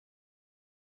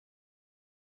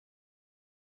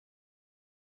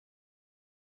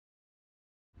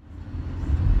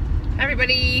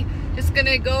Everybody, just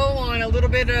gonna go on a little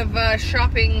bit of a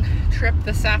shopping trip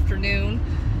this afternoon.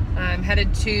 I'm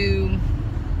headed to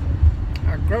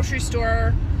our grocery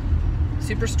store,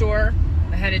 superstore.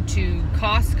 I'm headed to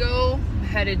Costco. I'm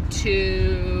headed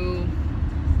to,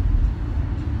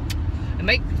 I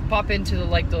might pop into the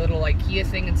little IKEA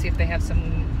thing and see if they have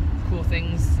some cool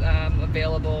things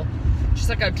available. Just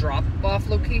like a drop-off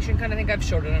location kind of thing. I've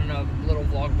showed it on a little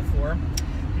vlog before.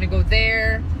 I'm gonna go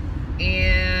there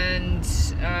and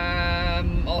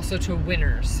also to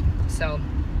Winners. So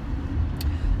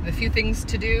I have a few things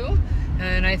to do,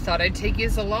 and I thought I'd take you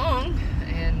along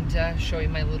and show you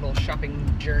my little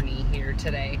shopping journey here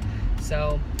today.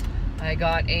 So I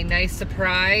got a nice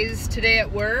surprise today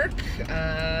at work.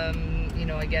 You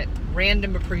know, I get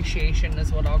random appreciation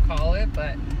is what I'll call it,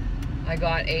 but I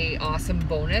got a awesome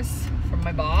bonus from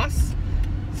my boss.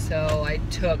 So I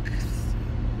took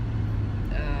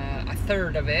a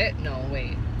third of it. No,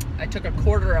 wait. I took a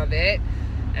quarter of it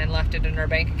and left it in our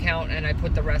bank account, and I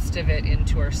put the rest of it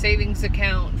into our savings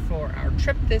account for our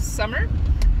trip this summer.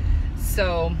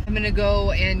 So I'm gonna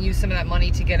go and use some of that money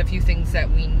to get a few things that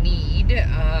we need.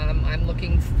 I'm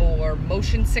looking for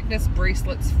motion sickness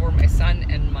bracelets for my son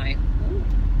and my,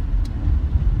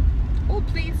 hold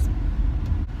please.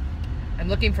 I'm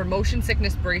looking for motion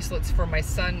sickness bracelets for my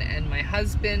son and my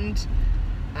husband.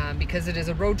 Because it is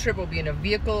a road trip, we'll be in a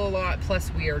vehicle a lot, plus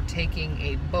we are taking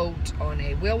a boat on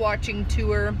a whale watching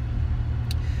tour.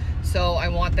 So I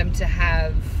want them to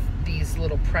have these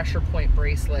little pressure point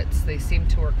bracelets. They seem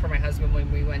to work for my husband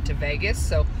when we went to Vegas,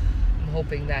 so I'm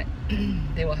hoping that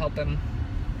they will help him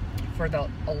for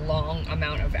a long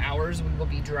amount of hours we will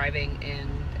be driving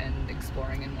and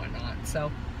exploring and whatnot. So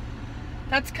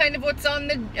that's kind of what's on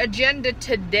the agenda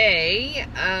today.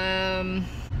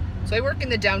 So I work in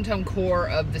the downtown core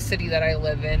of the city that I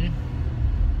live in,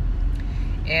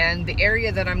 and the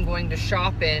area that I'm going to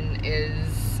shop in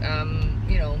is,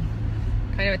 you know,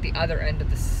 kind of at the other end of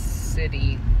the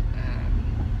city.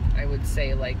 I would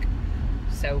say like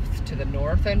south to the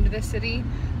north end of the city,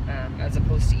 as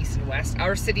opposed to east and west.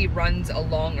 Our city runs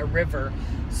along a river,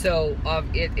 so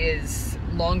it is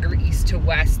longer east to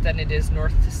west than it is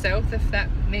north to south, if that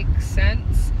makes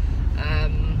sense.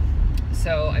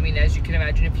 So, I mean, as you can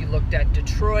imagine, if you looked at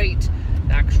Detroit,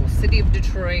 the actual city of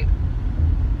Detroit,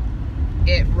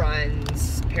 it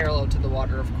runs parallel to the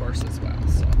water, of course, as well.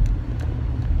 So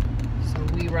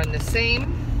we run the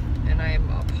same, and I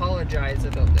apologize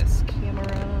about this camera.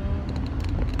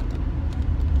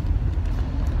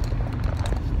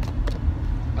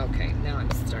 Okay, now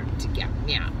I'm starting to get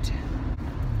me out.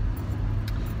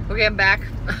 Okay, I'm back.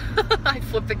 I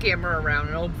flipped the camera around,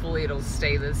 and hopefully it'll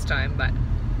stay this time, but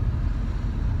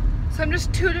so I'm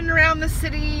just tooting around the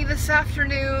city this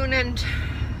afternoon and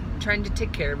trying to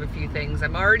take care of a few things.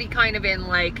 I'm already kind of in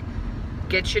like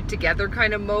get shit together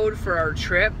kind of mode for our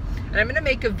trip. And I'm gonna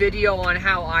make a video on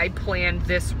how I planned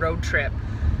this road trip,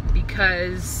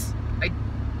 because I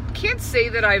can't say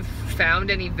that I've found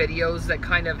any videos that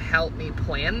kind of help me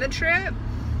plan the trip.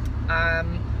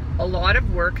 A lot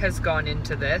of work has gone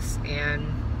into this, and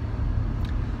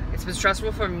it's been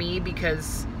stressful for me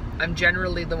because I'm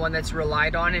generally the one that's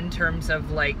relied on in terms of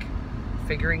like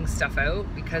figuring stuff out,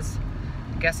 because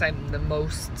I guess I'm the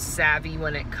most savvy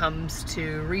when it comes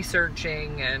to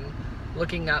researching and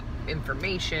looking up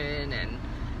information and,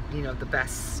 you know, the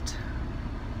best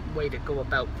way to go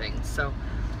about things. So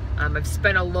I've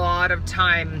spent a lot of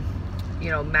time,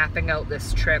 you know, mapping out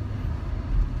this trip,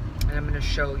 and I'm going to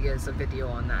show you as a video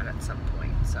on that at some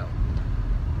point. So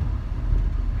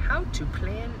how to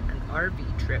plan an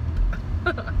RV trip.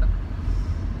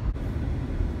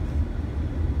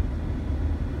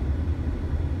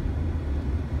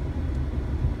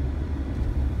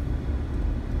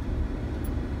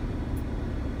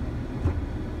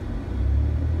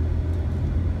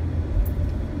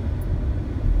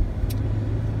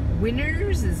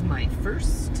 Winners is my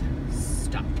first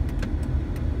stop.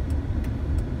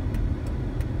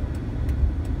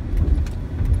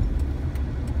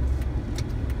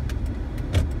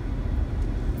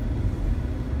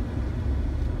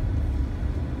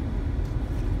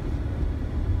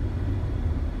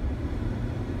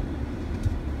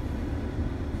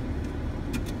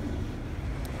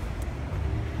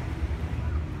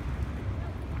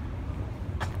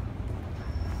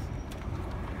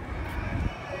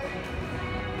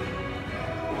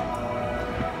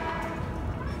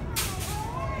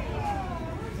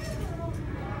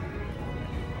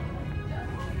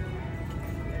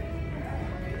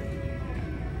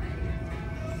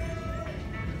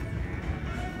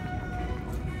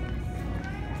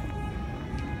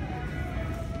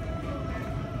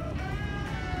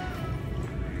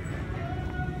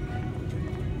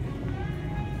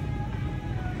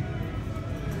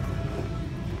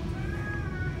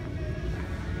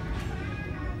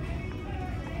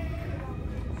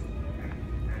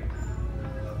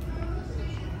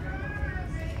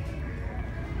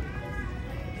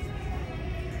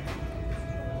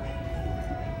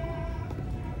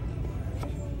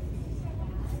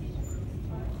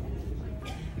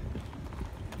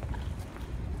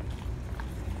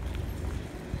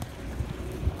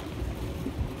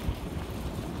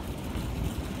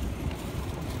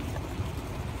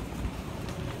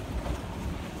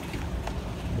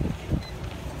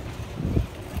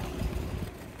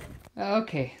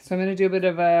 Okay, so I'm going to do a bit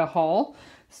of a haul.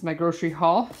 This is my grocery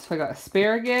haul. So I got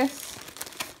asparagus,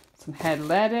 some head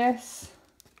lettuce,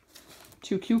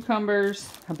 2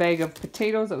 cucumbers, a bag of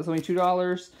potatoes, that was only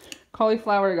 $2.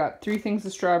 Cauliflower, I got 3 things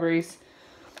of strawberries,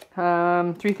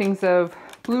 3 things of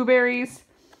blueberries,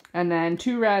 and then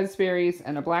 2 raspberries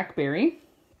and a blackberry.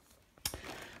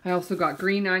 I also got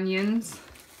green onions,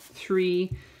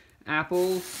 3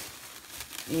 apples,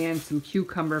 and some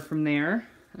cucumber from there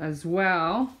as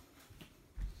well.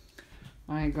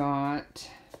 I got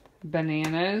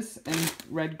bananas and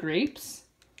red grapes.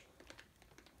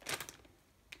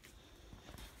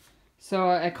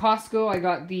 So at Costco, I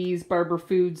got these Barber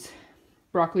Foods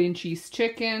broccoli and cheese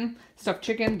chicken, stuffed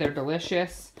chicken. They're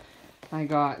delicious. I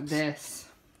got this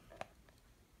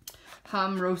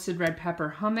Hum roasted red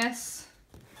pepper hummus.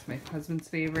 It's my husband's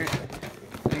favorite.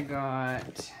 I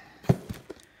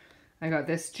got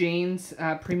this Jane's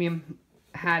premium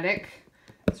haddock.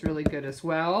 It's really good as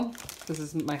well. This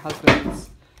is my husband's.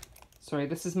 Sorry,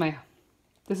 this is my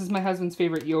husband's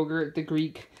favorite yogurt, the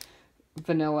Greek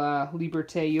Vanilla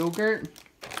Liberté yogurt.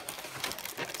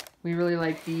 We really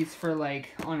like these for like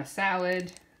on a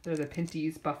salad. They're the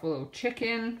Pinty's buffalo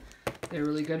chicken. They're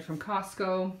really good from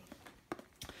Costco.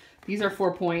 These are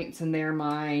 4 points and they're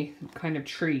my kind of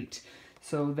treat.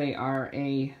 So they are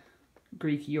a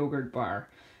Greek yogurt bar.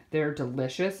 They're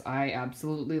delicious. I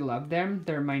absolutely love them.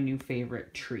 They're my new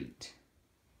favorite treat.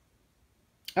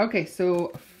 Okay, so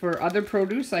for other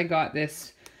produce, I got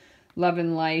this Love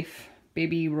and Life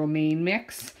baby romaine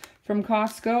mix from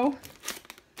Costco.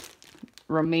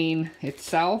 Romaine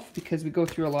itself, because we go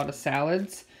through a lot of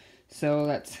salads. So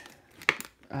that's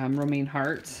romaine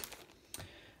hearts.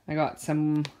 I got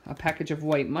a package of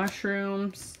white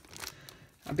mushrooms,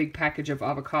 a big package of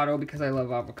avocado because I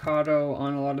love avocado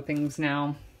on a lot of things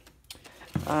now.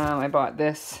 I bought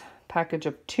this package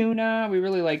of tuna. We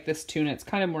really like this tuna. It's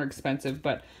kind of more expensive,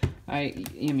 but I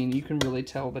mean, you can really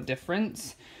tell the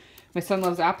difference. My son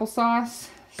loves applesauce,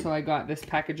 so I got this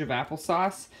package of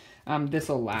applesauce. This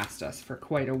will last us for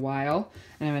quite a while,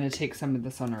 and I'm going to take some of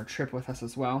this on our trip with us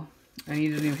as well. I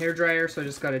needed a new hairdryer, so I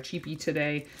just got a cheapie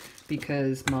today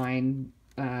because mine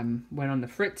went on the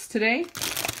fritz today.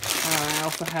 I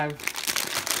also have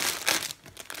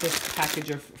this package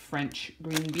of French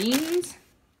green beans.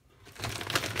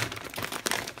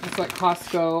 Also at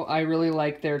Costco, I really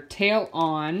like their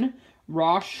tail-on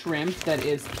raw shrimp that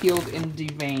is peeled and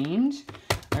deveined.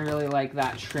 I really like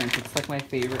that shrimp. It's like my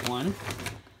favorite one.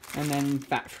 And then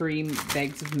fat-free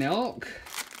bags of milk.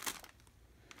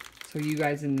 So you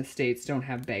guys in the States don't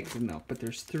have bags of milk, but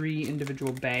there's 3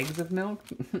 individual bags of milk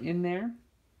in there.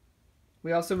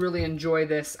 We also really enjoy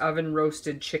this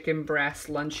oven-roasted chicken breast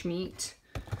lunch meat.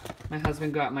 My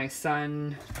husband got my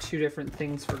son 2 different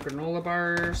things for granola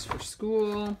bars for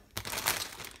school.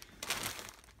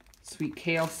 Sweet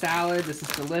kale salad. This is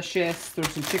delicious. Throw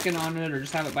some chicken on it or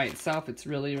just have it by itself. It's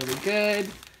really, really good.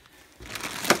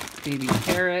 Baby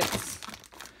carrots.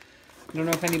 I don't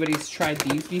know if anybody's tried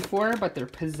these before, but they're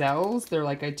pizzelles. They're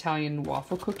like Italian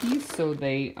waffle cookies. So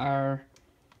they are,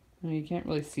 you can't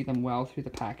really see them well through the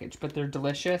package, but they're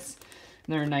delicious.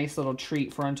 And they're a nice little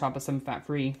treat for on top of some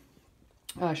fat-free,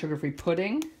 sugar-free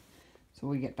pudding. So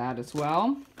we get that as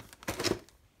well.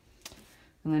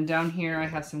 And then down here I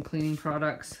have some cleaning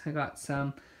products. I got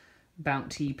some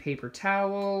Bounty paper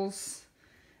towels.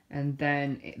 And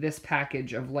then this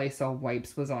package of Lysol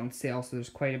wipes was on sale, so there's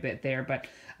quite a bit there. But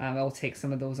I'll take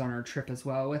some of those on our trip as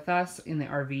well with us in the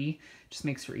RV. Just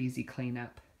makes for easy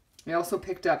cleanup. I also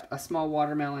picked up a small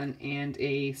watermelon and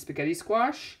a spaghetti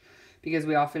squash because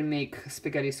we often make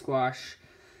spaghetti squash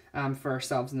for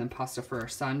ourselves and then pasta for our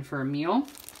son for a meal.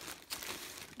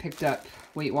 Picked up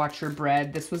Weight Watcher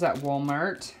bread. This was at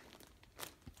Walmart.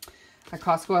 At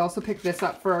Costco, I also picked this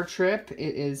up for our trip.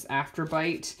 It is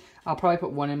Afterbite. I'll probably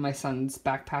put one in my son's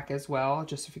backpack as well,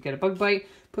 just if you get a bug bite.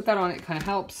 Put that on, it kind of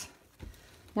helps.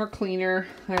 More cleaner.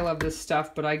 I love this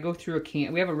stuff, but I go through a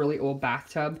can. We have a really old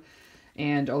bathtub,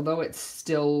 and although it's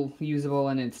still usable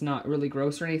and it's not really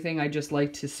gross or anything, I just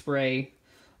like to spray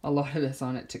a lot of this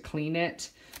on it to clean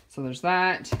it. So there's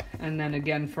that. And then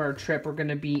again, for our trip, we're going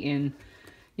to be in,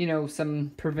 you know,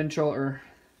 some provincial or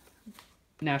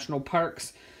national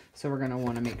parks. So we're going to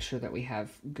want to make sure that we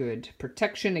have good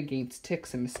protection against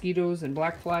ticks and mosquitoes and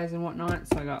black flies and whatnot.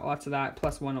 So I got lots of that.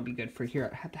 Plus one will be good for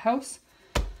here at the house.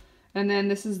 And then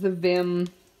this is the Vim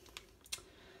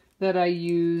that I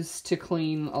use to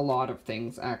clean a lot of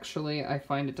things, actually. I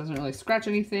find it doesn't really scratch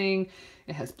anything.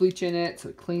 It has bleach in it, so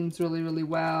it cleans really, really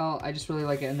well. I just really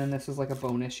like it. And then this is like a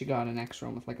bonus. You got an extra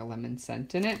one with like a lemon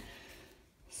scent in it.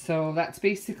 So that's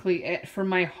basically it for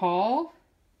my haul.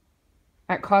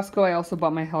 At Costco, I also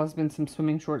bought my husband some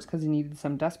swimming shorts because he needed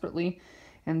some desperately.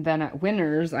 And then at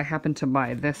Winners, I happened to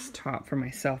buy this top for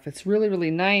myself. It's really,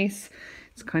 really nice.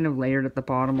 It's kind of layered at the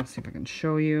bottom. Let's see if I can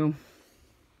show you.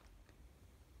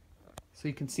 So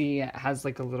you can see it has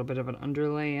like a little bit of an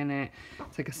underlay in it.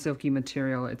 It's like a silky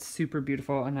material. It's super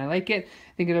beautiful and I like it.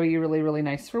 I think it'll be really, really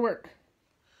nice for work.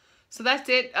 So that's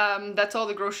it. That's all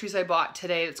the groceries I bought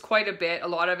today. It's quite a bit. A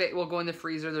lot of it will go in the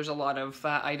freezer. There's a lot of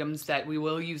items that we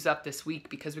will use up this week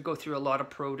because we go through a lot of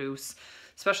produce,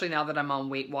 especially now that I'm on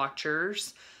Weight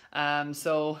Watchers.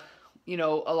 So, you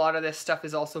know, a lot of this stuff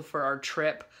is also for our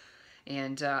trip.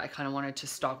 And I kind of wanted to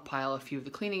stockpile a few of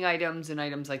the cleaning items and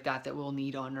items like that that we'll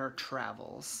need on our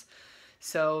travels.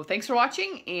 So thanks for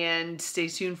watching and stay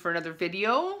tuned for another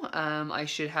video. I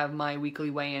should have my weekly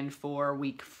weigh-in for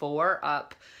week 4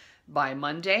 up by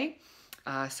Monday.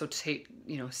 So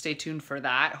stay tuned for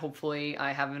that. Hopefully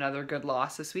I have another good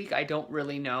loss this week. I don't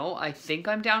really know. I think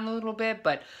I'm down a little bit,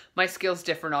 but my scale's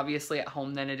different obviously at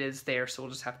home than it is there. So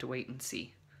we'll just have to wait and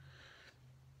see.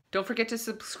 Don't forget to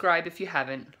subscribe if you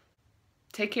haven't.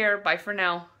 Take care. Bye for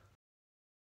now.